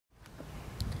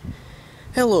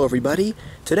Hello everybody,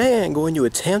 today I'm going to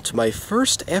attempt my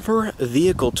first ever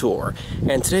vehicle tour,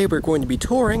 and today we're going to be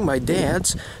touring my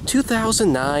dad's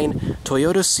 2009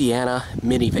 Toyota Sienna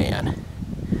minivan.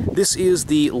 This is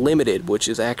the Limited, which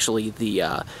is actually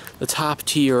the top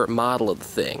tier model of the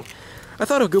thing. I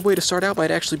thought a good way to start out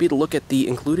might actually be to look at the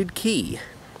included key.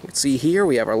 You can see here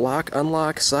we have our lock,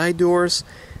 unlock, side doors,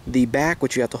 the back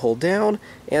which you have to hold down,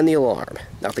 and the alarm.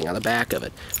 Nothing on the back of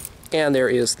it. And there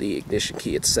is the ignition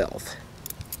key itself.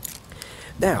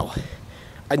 Now,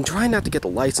 I'm trying not to get the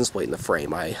license plate in the frame.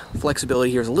 My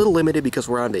flexibility here is a little limited because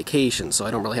we're on vacation, so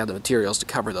I don't really have the materials to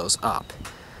cover those up.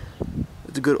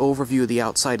 It's a good overview of the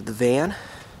outside of the van.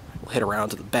 We'll head around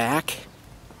to the back.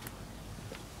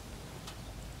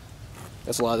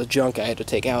 That's a lot of the junk I had to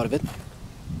take out of it.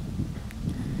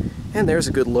 And there's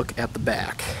a good look at the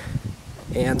back.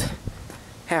 And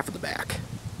half of the back.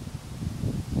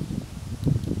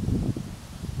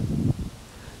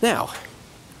 Now,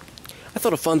 I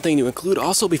thought a fun thing to include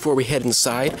also before we head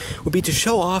inside would be to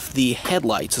show off the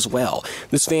headlights as well.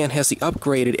 This van has the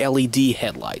upgraded LED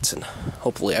headlights, and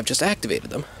hopefully I've just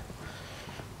activated them.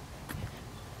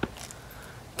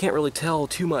 Can't really tell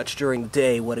too much during the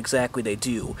day what exactly they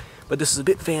do, but this is a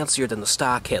bit fancier than the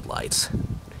stock headlights.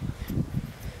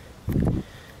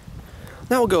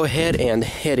 Now we'll go ahead and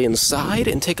head inside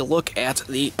and take a look at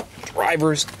the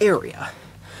driver's area.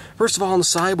 First of all, on the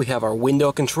side we have our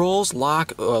window controls,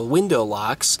 window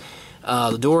locks,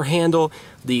 the door handle,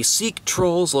 the seat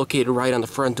controls located right on the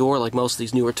front door like most of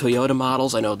these newer Toyota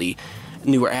models. I know the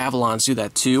newer Avalons do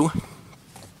that too.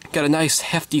 Got a nice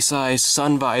hefty sized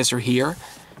sun visor here,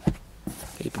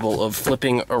 capable of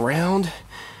flipping around.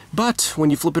 But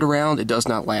when you flip it around, it does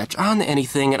not latch on to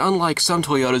anything, and unlike some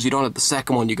Toyotas, you don't have the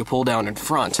second one you can pull down in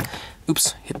front.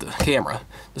 Oops, hit the camera.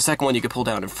 The second one you can pull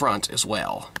down in front as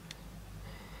well.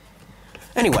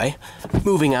 Anyway,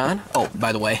 moving on. Oh,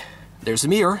 by the way, there's a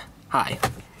mirror. Hi.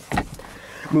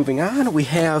 Moving on, we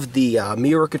have the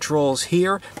mirror controls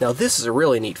here. Now, this is a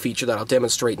really neat feature that I'll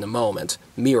demonstrate in a moment.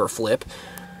 Mirror flip.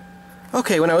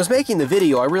 Okay, when I was making the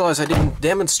video, I realized I didn't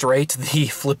demonstrate the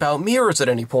flip-out mirrors at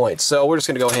any point, so we're just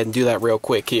going to go ahead and do that real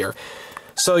quick here.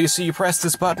 So you see, you press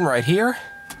this button right here.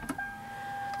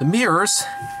 The mirrors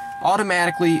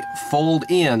automatically fold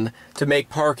in to make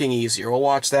parking easier. We'll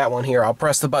watch that one here. I'll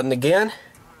press the button again,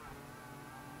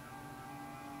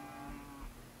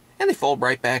 and they fold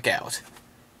right back out.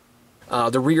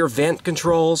 The rear vent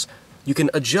controls, you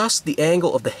can adjust the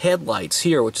angle of the headlights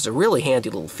here, which is a really handy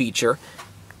little feature.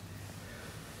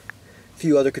 A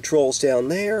few other controls down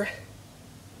there.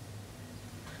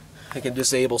 I can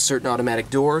disable certain automatic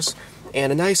doors,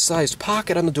 and a nice sized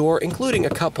pocket on the door, including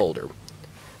a cup holder.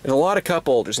 There's a lot of cup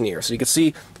holders in here, so you can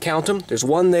see, count them, there's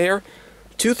one there,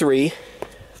 2, 3,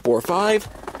 4, 5,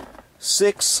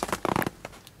 6,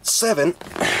 7,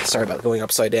 sorry about going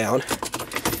upside down,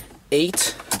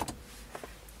 8,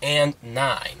 and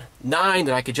 9. 9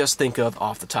 that I could just think of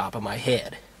off the top of my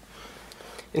head.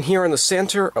 And here in the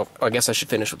center, oh, I guess I should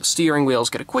finish with the steering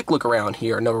wheels, get a quick look around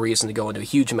here, no reason to go into a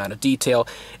huge amount of detail,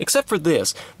 except for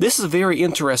this. This is a very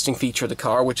interesting feature of the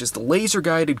car, which is the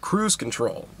laser-guided cruise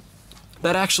control.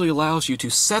 That actually allows you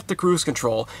to set the cruise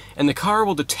control, and the car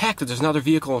will detect that there's another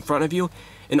vehicle in front of you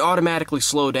and automatically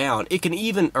slow down. It can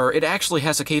even, or it actually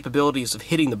has the capabilities of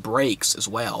hitting the brakes as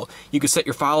well. You can set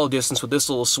your follow distance with this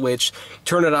little switch,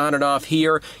 turn it on and off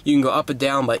here. You can go up and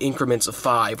down by increments of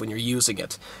 5 when you're using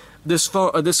it. This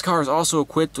car is also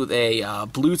equipped with a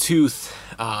Bluetooth,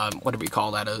 whatever you call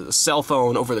that, a cell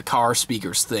phone over the car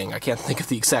speakers thing. I can't think of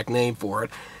the exact name for it.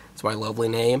 It's my lovely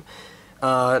name.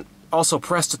 Also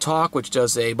press to talk, which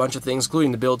does a bunch of things,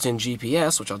 including the built-in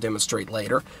GPS, which I'll demonstrate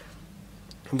later.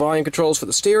 Volume controls for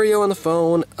the stereo and the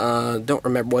phone. Don't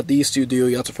remember what these two do.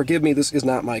 You'll have to forgive me, this is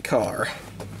not my car.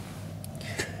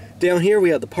 Down here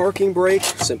we have the parking brake,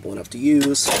 simple enough to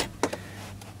use.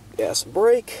 Gas and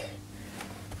brake.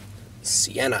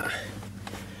 Sienna.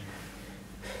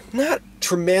 Not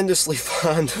tremendously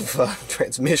fond of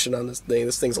transmission on this thing.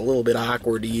 This thing's a little bit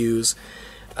awkward to use.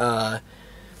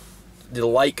 The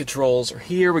light controls are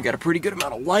here. We got a pretty good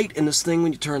amount of light in this thing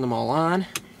when you turn them all on.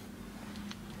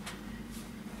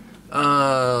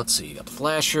 Let's see, you got the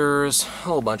flashers, a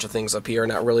whole bunch of things up here,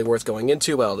 not really worth going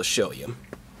into, but I'll just show you.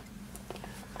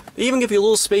 They even give you a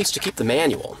little space to keep the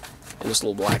manual in this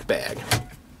little black bag.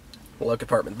 Glove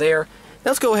compartment there. Now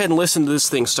let's go ahead and listen to this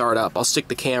thing start up. I'll stick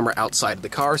the camera outside of the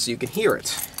car so you can hear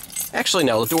it. Actually,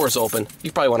 no, the door's open.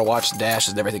 You probably want to watch the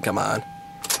dashes and everything come on.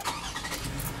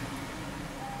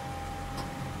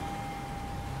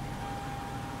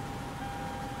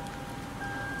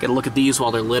 Get a look at these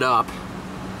while they're lit up.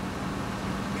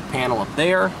 Panel up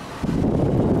there.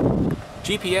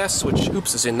 GPS, which,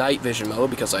 oops, is in night vision mode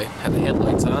because I have the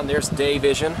headlights on. There's day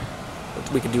vision,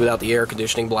 which we can do without the air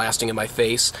conditioning blasting in my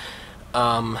face.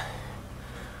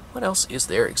 What else is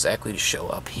there exactly to show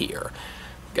up here?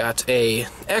 Got a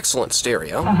excellent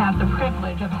stereo,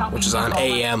 which is on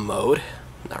AM mode.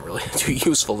 Not really too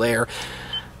useful there.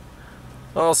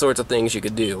 All sorts of things you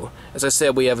could do. As I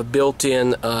said, we have a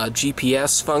built-in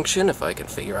GPS function, if I can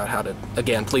figure out how to...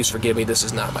 Again, please forgive me, this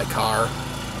is not my car.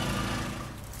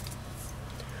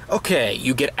 Okay,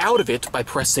 you get out of it by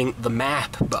pressing the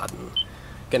map button.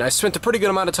 Again, I spent a pretty good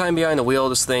amount of time behind the wheel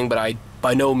of this thing, but I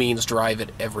by no means drive it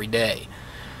every day.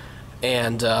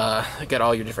 And I got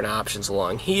all your different options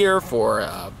along here for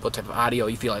what type of audio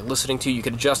you feel like listening to. You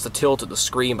can adjust the tilt of the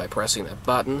screen by pressing that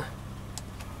button.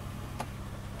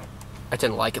 I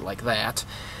tend to like it like that.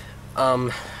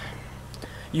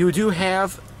 You do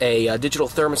have a digital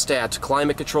thermostat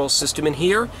climate control system in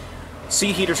here.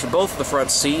 Seat heaters for both of the front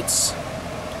seats.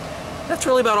 That's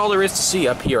really about all there is to see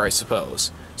up here, I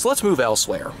suppose. So let's move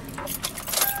elsewhere.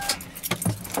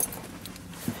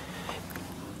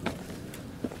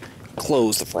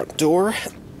 Close the front door.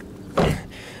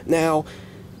 Now,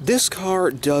 this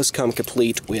car does come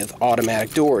complete with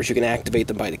automatic doors. You can activate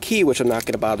them by the key, which I'm not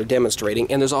going to bother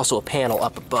demonstrating, and there's also a panel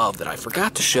up above that I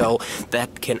forgot to show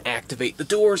that can activate the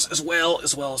doors as well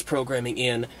as programming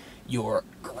in your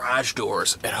garage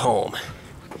doors at home.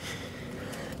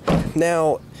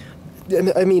 Now,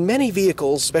 I mean, many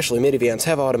vehicles, especially minivans,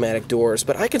 have automatic doors,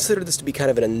 but I consider this to be kind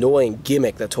of an annoying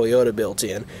gimmick that Toyota built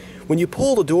in. When you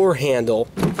pull the door handle,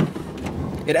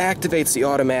 it activates the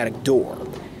automatic door.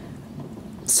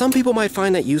 Some people might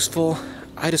find that useful.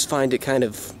 I just find it kind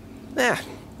of,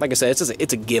 like I said,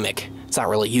 it's a gimmick. It's not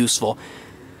really useful.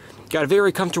 Got a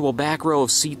very comfortable back row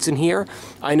of seats in here.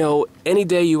 I know any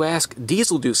day you ask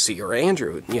Diesel Deucey or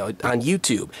Andrew, on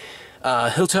YouTube,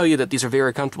 he'll tell you that these are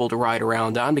very comfortable to ride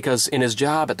around on because in his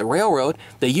job at the railroad,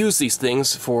 they use these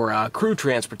things for crew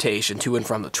transportation to and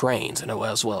from the trains, and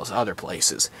as well as other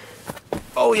places.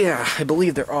 Oh yeah, I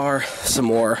believe there are some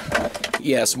more,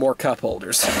 yes, more cup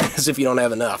holders, as if you don't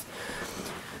have enough.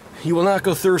 You will not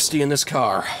go thirsty in this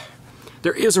car.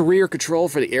 There is a rear control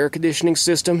for the air conditioning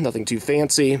system, nothing too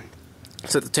fancy.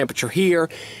 Set the temperature here,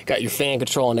 got your fan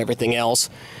control and everything else,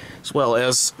 as well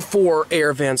as 4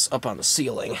 air vents up on the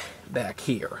ceiling back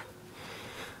here.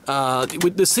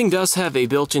 This thing does have a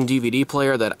built-in DVD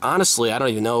player that, honestly, I don't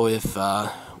even know if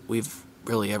we've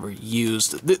really ever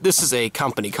used. This is a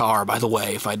company car, by the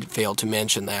way, if I failed to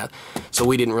mention that, so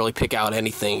we didn't really pick out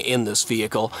anything in this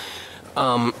vehicle.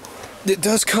 It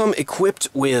does come equipped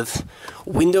with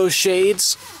window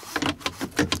shades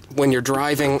when you're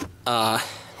driving,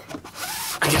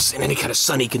 I guess in any kind of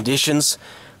sunny conditions.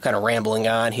 Kind of rambling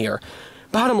on here.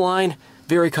 Bottom line,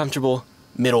 very comfortable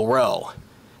middle row.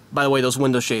 By the way, those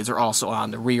window shades are also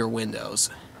on the rear windows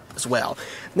as well.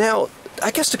 Now, I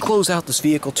guess to close out this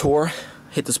vehicle tour,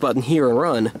 hit this button here and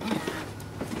run.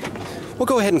 We'll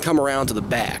go ahead and come around to the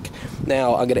back.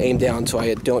 Now, I'm going to aim down so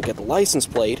I don't get the license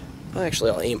plate.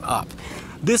 Actually, I'll aim up.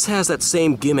 This has that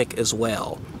same gimmick as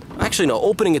well. Actually, no,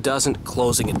 opening it doesn't,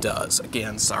 closing it does.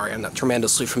 Again, sorry, I'm not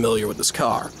tremendously familiar with this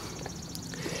car.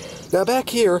 Now back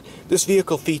here, this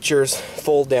vehicle features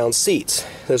fold-down seats.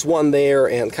 There's one there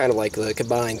and kind of like the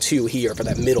combined 2 here for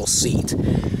that middle seat.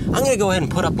 I'm going to go ahead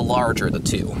and put up the larger of the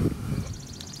 2.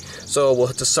 So we'll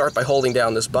have to start by holding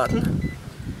down this button,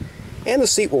 and the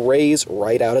seat will raise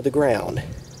right out of the ground.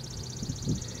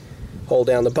 Hold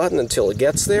down the button until it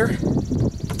gets there.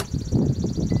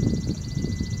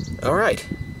 Alright.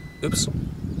 Oops.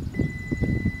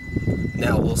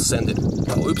 Now we'll send it...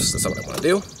 Oh, oops, that's not what I want to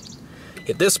do.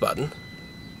 Hit this button.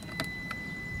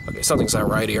 Okay, something's not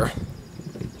right here.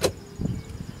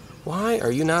 Why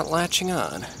are you not latching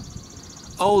on?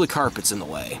 Oh, the carpet's in the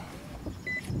way.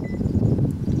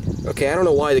 Okay, I don't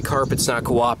know why the carpet's not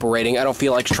cooperating. I don't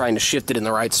feel like trying to shift it in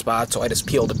the right spot, so I just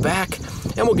peeled it back,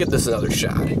 and we'll give this another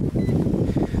shot.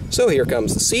 So here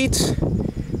comes the seat.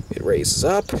 It raises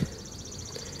up,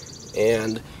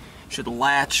 and should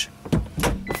latch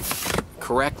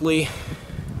correctly.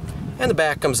 And the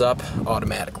back comes up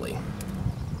automatically.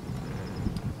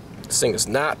 This thing is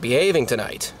not behaving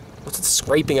tonight. What's it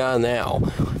scraping on now?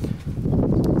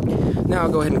 Now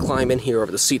I'll go ahead and climb in here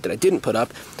over the seat that I didn't put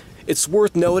up. It's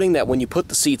worth noting that when you put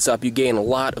the seats up, you gain a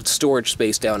lot of storage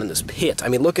space down in this pit. I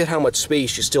mean, look at how much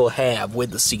space you still have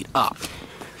with the seat up.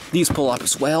 These pull up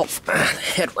as well.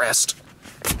 Headrest.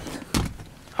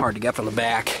 Hard to get from the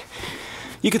back.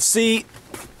 You can see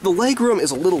the legroom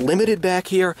is a little limited back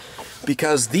here,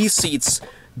 because these seats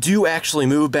do actually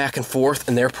move back and forth,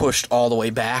 and they're pushed all the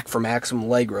way back for maximum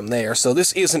legroom there, so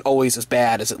this isn't always as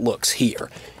bad as it looks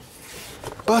here.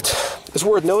 But It's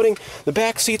worth noting, the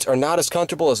back seats are not as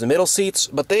comfortable as the middle seats,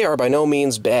 but they are by no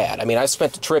means bad. I mean, I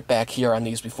spent a trip back here on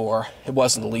these before. It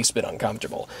wasn't the least bit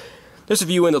uncomfortable. There's a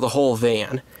view into the whole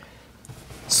van.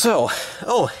 So,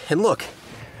 oh, and look,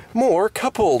 more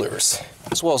cup holders,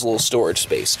 as well as a little storage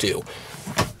space, too.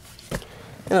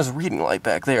 And there's a reading light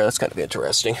back there. That's kind of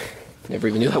interesting. Never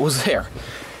even knew that was there.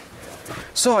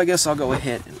 So I guess I'll go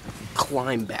ahead and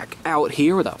climb back out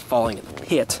here without falling in the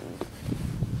pit.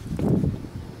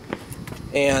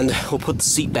 And we'll put the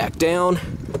seat back down.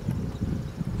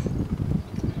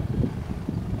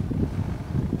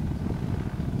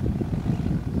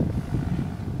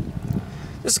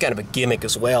 This is kind of a gimmick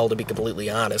as well, to be completely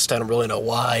honest. I don't really know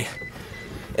why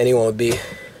anyone would be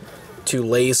too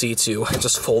lazy to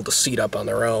just fold the seat up on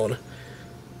their own.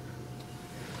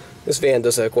 This van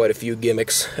does have quite a few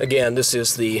gimmicks. Again, this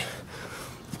is the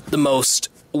most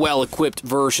well-equipped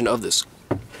version of this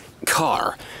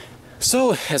car.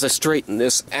 So, as I straighten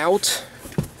this out,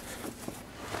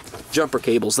 jumper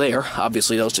cables there.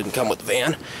 Obviously, those didn't come with the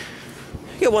van.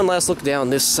 Get one last look down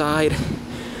this side.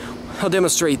 I'll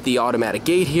demonstrate the automatic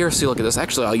gate here. See, look at this.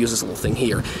 Actually, I'll use this little thing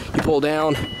here. You pull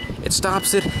down, it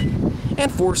stops it,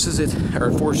 and forces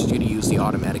you to use the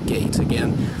automatic gate.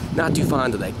 Again, not too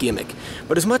fond of that gimmick.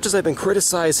 But as much as I've been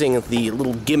criticizing the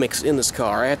little gimmicks in this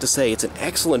car, I have to say it's an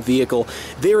excellent vehicle,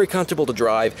 very comfortable to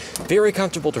drive, very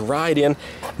comfortable to ride in,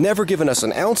 never given us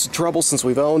an ounce of trouble since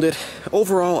we've owned it.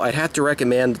 Overall, I'd have to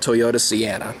recommend the Toyota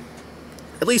Sienna,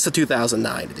 at least the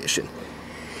 2009 edition.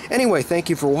 Anyway, thank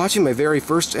you for watching my very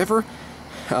first ever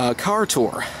car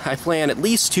tour. I plan at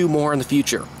least 2 more in the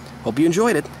future. Hope you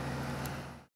enjoyed it.